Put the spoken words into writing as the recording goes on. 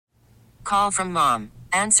Call from mom.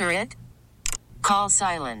 Answer it. Call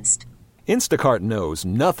silenced. Instacart knows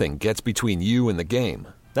nothing gets between you and the game.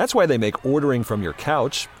 That's why they make ordering from your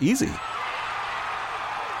couch easy.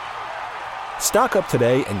 Stock up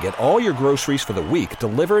today and get all your groceries for the week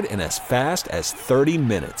delivered in as fast as 30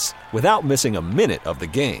 minutes without missing a minute of the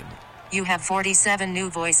game. You have 47 new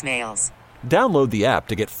voicemails. Download the app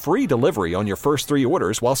to get free delivery on your first 3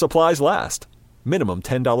 orders while supplies last. Minimum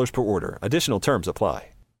 $10 per order. Additional terms apply.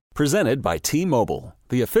 Presented by T-Mobile,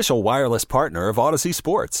 the official wireless partner of Odyssey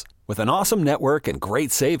Sports. With an awesome network and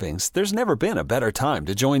great savings, there's never been a better time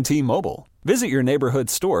to join T-Mobile. Visit your neighborhood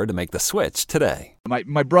store to make the switch today.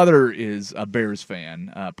 My brother is a Bears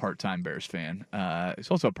fan, part-time Bears fan.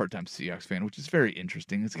 He's also a part-time Seahawks fan, which is very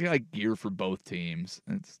interesting. It's like gear for both teams.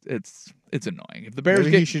 It's annoying. If the Bears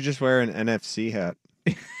Maybe he should just wear an NFC hat.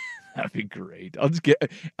 That'd be great. I'll just get.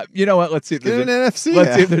 You know what? Let's see if there's an NFC.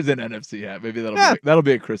 Let's hat. see if there's an NFC hat. Maybe that'll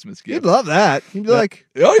be a Christmas gift. He'd love that. He'd be like,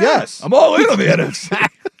 "Oh yeah, yes, I'm all in on the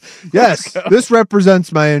NFC." Yes, this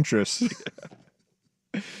represents my interests.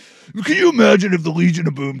 Can you imagine if the Legion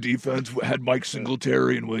of Boom defense had Mike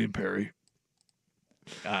Singletary and William Perry?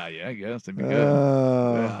 Yeah, I guess that'd be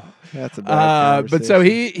good. That's a bad but so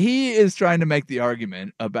he is trying to make the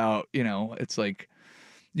argument about, it's like,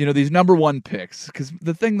 these number one picks, because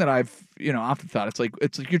the thing that I've, often thought, it's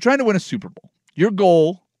like you're trying to win a Super Bowl. Your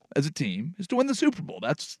goal as a team is to win the Super Bowl.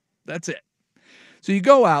 That's it. So you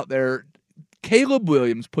go out there. Caleb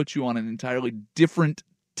Williams puts you on an entirely different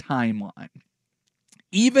timeline.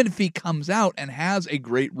 Even if he comes out and has a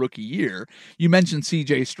great rookie year, you mentioned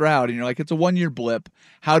C.J. Stroud, and you're like, it's a one-year blip.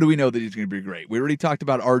 How do we know that he's going to be great? We already talked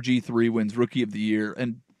about RG3 wins Rookie of the Year,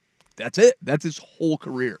 and that's it. That's his whole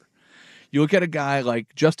career. You look at a guy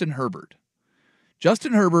like Justin Herbert.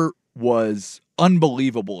 Justin Herbert was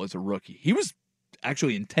unbelievable as a rookie. He was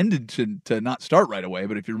actually intended to not start right away,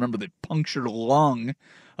 but if you remember the punctured lung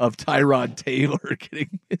of Tyrod Taylor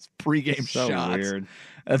getting his pregame shots. Weird.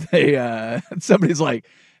 Somebody's like,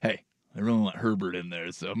 hey, I really want Herbert in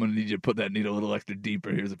there, so I'm going to need you to put that needle a little extra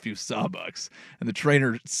deeper. Here's a few sawbucks. And the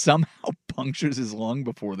trainer somehow punctures his lung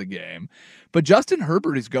before the game. But Justin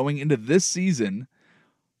Herbert is going into this season.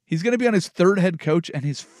 He's going to be on his third head coach and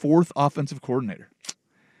his fourth offensive coordinator.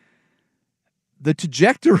 The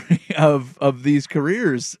trajectory of these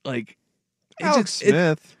careers, like Alex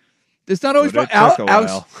Smith. It's not always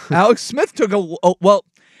Alex Smith took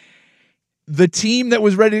the team that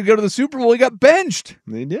was ready to go to the Super Bowl, he got benched.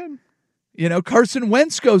 They did. Carson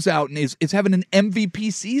Wentz goes out and is having an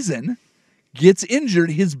MVP season, gets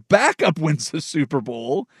injured, his backup wins the Super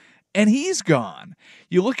Bowl, and he's gone.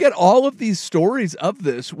 You look at all of these stories of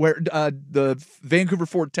this where the Vancouver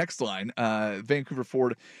Ford text line, Vancouver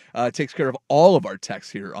Ford takes care of all of our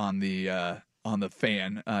texts here on the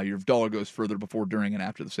fan. Your dollar goes further before, during, and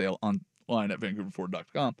after the sale online at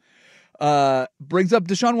VancouverFord.com. Brings up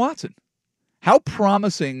Deshaun Watson. How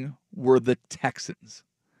promising were the Texans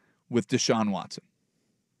with Deshaun Watson?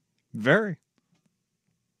 Very.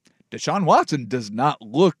 Deshaun Watson does not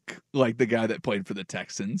look like the guy that played for the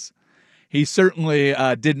Texans. He certainly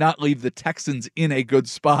did not leave the Texans in a good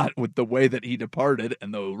spot with the way that he departed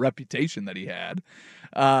and the reputation that he had.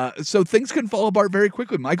 So things can fall apart very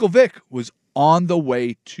quickly. Michael Vick was on the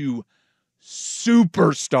way to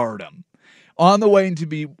superstardom, on the way to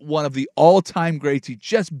be one of the all-time greats. He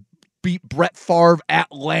just beat Brett Favre at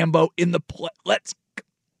Lambeau in the play.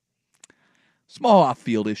 Small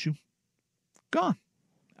off-field issue. Gone.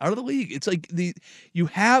 Out of the league. It's like you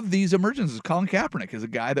have these emergencies. Colin Kaepernick is a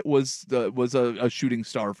guy that was a shooting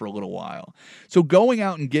star for a little while. So going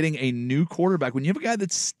out and getting a new quarterback, when you have a guy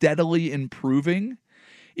that's steadily improving,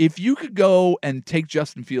 if you could go and take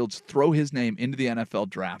Justin Fields, throw his name into the NFL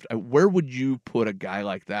draft, where would you put a guy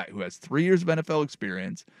like that who has 3 years of NFL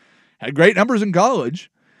experience, had great numbers in college,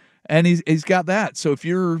 and he's got that? So if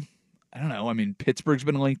you're, I don't know, Pittsburgh's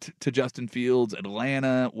been linked to Justin Fields,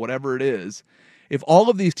 Atlanta, whatever it is. If all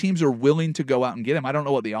of these teams are willing to go out and get him, I don't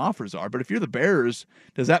know what the offers are, but if you're the Bears,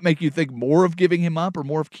 does that make you think more of giving him up or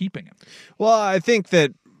more of keeping him? Well, I think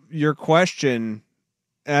that your question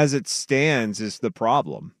as it stands is the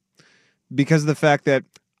problem, because of the fact that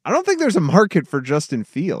I don't think there's a market for Justin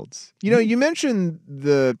Fields. You mentioned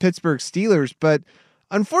the Pittsburgh Steelers, but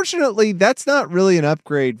unfortunately, that's not really an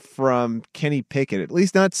upgrade from Kenny Pickett, at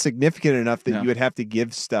least not significant enough that you would have to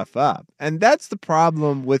give stuff up. And that's the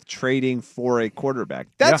problem with trading for a quarterback.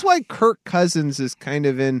 That's why Kirk Cousins is kind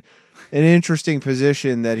of in an interesting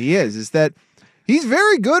position that he is that he's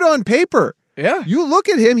very good on paper. Yeah. You look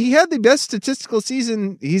at him, he had the best statistical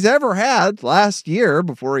season he's ever had last year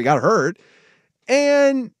before he got hurt.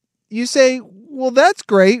 And you say, well, that's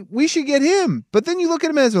great. We should get him. But then you look at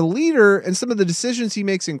him as a leader and some of the decisions he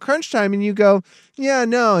makes in crunch time, and you go, yeah,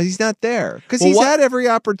 no, he's not there. Because he's had every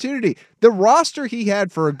opportunity. The roster he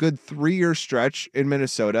had for a good 3-year stretch in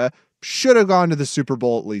Minnesota should have gone to the Super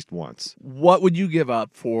Bowl at least once. What would you give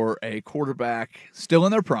up for a quarterback still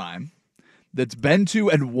in their prime that's been to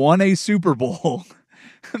and won a Super Bowl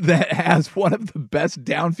that has one of the best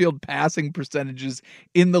downfield passing percentages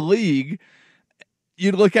in the league?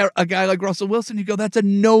 You'd look at a guy like Russell Wilson, you go, that's a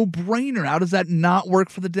no-brainer. How does that not work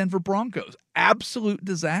for the Denver Broncos? Absolute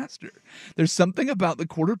disaster. There's something about the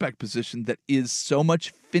quarterback position that is so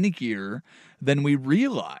much finickier than we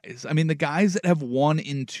realize. I mean, the guys that have won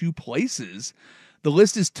in 2 places, the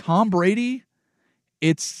list is Tom Brady,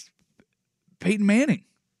 it's Peyton Manning.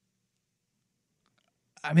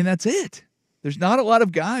 I mean, that's it. There's not a lot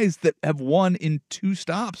of guys that have won in 2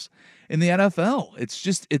 stops in the NFL.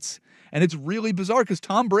 And it's really bizarre because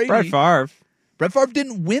Tom Brady. Brett Favre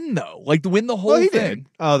didn't win, though. Like, to win the whole thing. Did.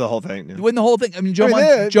 Oh, the whole thing. Yeah. To win the whole thing. I mean, Joe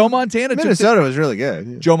Montana. Minnesota was really good.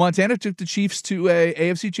 Yeah. Joe Montana took the Chiefs to a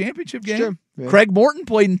AFC Championship game. Sure. Yeah. Craig Morton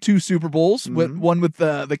played in 2 Super Bowls, one with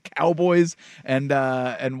the Cowboys and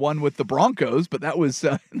one with the Broncos, but that was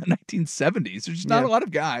in the 1970s. There's just not a lot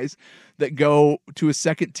of guys that go to a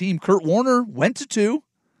second team. Kurt Warner went to 2.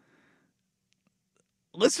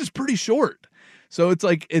 List is pretty short. So it's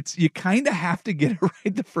like you kind of have to get it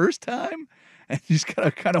right the first time, and you just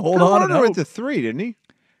gotta kind of hold Kurt on. Warner and hope. went to 3, didn't he?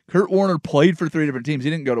 Kurt Warner played for 3 different teams. He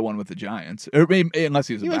didn't go to one with the Giants, unless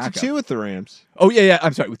he was a backup. He went to 2 with the Rams. Oh yeah.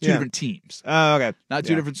 I'm sorry, with 2 different teams. Oh, okay. Not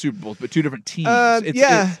 2 different Super Bowls, but 2 different teams. I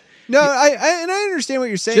understand what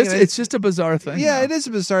you're saying. It's just a bizarre thing. Yeah, though. it is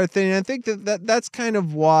a bizarre thing. And I think that's kind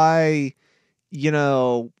of why,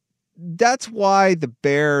 that's why the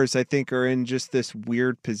Bears, I think, are in just this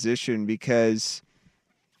weird position because,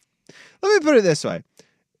 let me put it this way.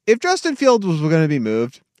 If Justin Fields was going to be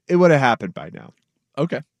moved, it would have happened by now.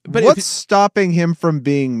 Okay. But what's stopping him from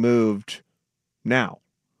being moved now?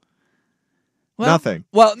 Nothing.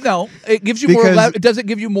 Well, no. It gives you more. It doesn't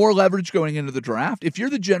give you more leverage going into the draft. If you're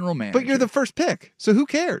the general manager, but you're the first pick, so who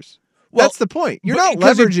cares? Well, that's the point. You're not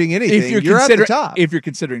leveraging anything. If you're at the top. If you're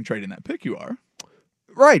considering trading that pick, you are.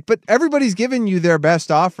 Right, but everybody's giving you their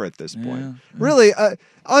best offer at this point. Yeah. Really,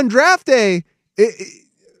 on draft day,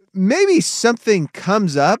 maybe something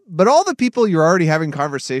comes up, but all the people you're already having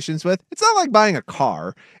conversations with, it's not like buying a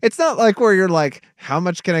car. It's not like where you're like, how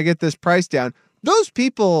much can I get this price down? Those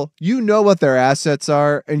people, you know what their assets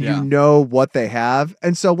are and you know what they have.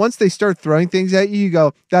 And so once they start throwing things at you, you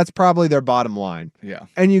go, that's probably their bottom line. Yeah.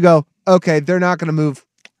 And you go, okay, they're not going to move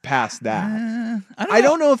past that. I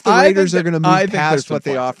don't know if the Raiders are going to move past what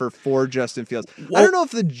they offer for Justin Fields. I don't know if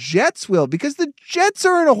the Jets will, because the Jets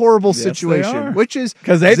are in a horrible situation, which is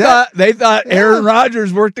because they thought Aaron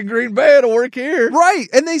Rodgers worked in Green Bay, it'll work here, right?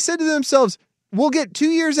 And they said to themselves, we'll get 2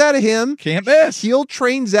 years out of him. Can't miss. He'll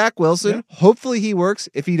train Zach Wilson. Yeah. Hopefully he works.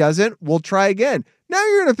 If he doesn't, we'll try again. Now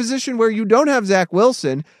you're in a position where you don't have Zach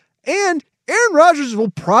Wilson, and Aaron Rodgers will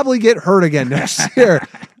probably get hurt again next year,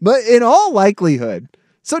 but in all likelihood.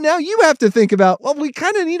 So now you have to think about, well, we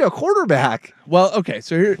kind of need a quarterback. Well, okay,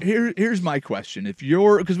 so here's my question.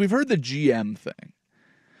 Because we've heard the GM thing.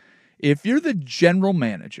 If you're the general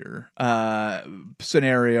manager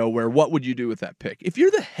scenario where what would you do with that pick? If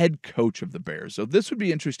you're the head coach of the Bears, so this would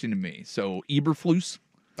be interesting to me. So Eberflus.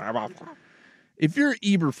 If you're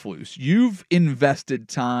Eberflus, you've invested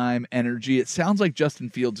time, energy. It sounds like Justin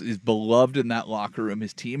Fields is beloved in that locker room.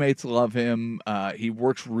 His teammates love him. He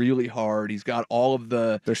works really hard. He's got all of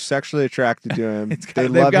the... They're sexually attracted to him.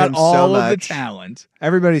 They've got all of the talent.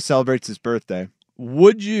 Everybody celebrates his birthday.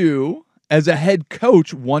 Would you, as a head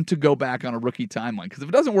coach, want to go back on a rookie timeline? Because if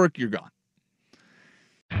it doesn't work, you're gone.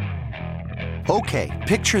 Okay,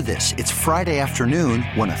 picture this. It's Friday afternoon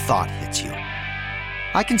when a thought hits you.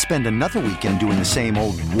 I can spend another weekend doing the same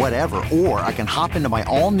old whatever, or I can hop into my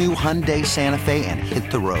all-new Hyundai Santa Fe and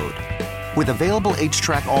hit the road. With available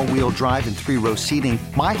H-Track all-wheel drive and 3-row seating,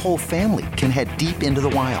 my whole family can head deep into the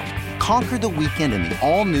wild. Conquer the weekend in the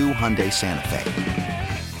all-new Hyundai Santa Fe.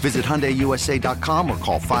 Visit HyundaiUSA.com or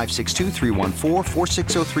call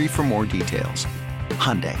 562-314-4603 for more details.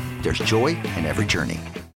 Hyundai, there's joy in every journey.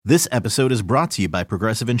 This episode is brought to you by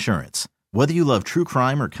Progressive Insurance. Whether you love true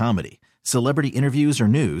crime or comedy, celebrity interviews or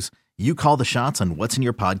news, you call the shots on what's in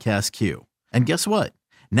your podcast queue. And guess what?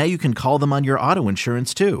 Now you can call them on your auto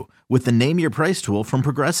insurance too with the Name Your Price tool from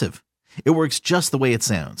Progressive. It works just the way it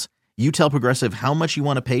sounds. You tell Progressive how much you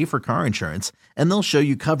want to pay for car insurance, and they'll show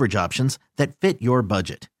you coverage options that fit your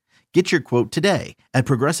budget. Get your quote today at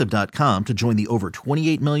Progressive.com to join the over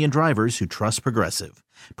 28 million drivers who trust Progressive.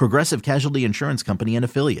 Progressive Casualty Insurance Company and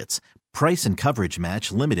Affiliates. Price and coverage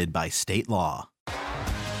match limited by state law.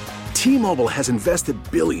 T-Mobile has invested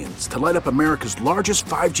billions to light up America's largest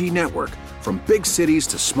 5G network, from big cities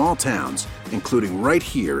to small towns, including right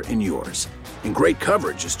here in yours. And great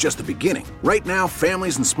coverage is just the beginning. Right now,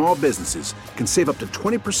 families and small businesses can save up to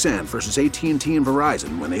 20% versus AT&T and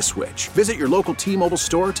Verizon when they switch. Visit your local T-Mobile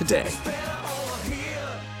store today.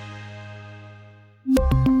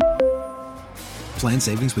 Plan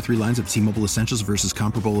savings with 3 lines of T-Mobile Essentials versus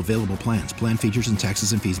comparable available plans. Plan features and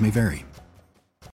taxes and fees may vary.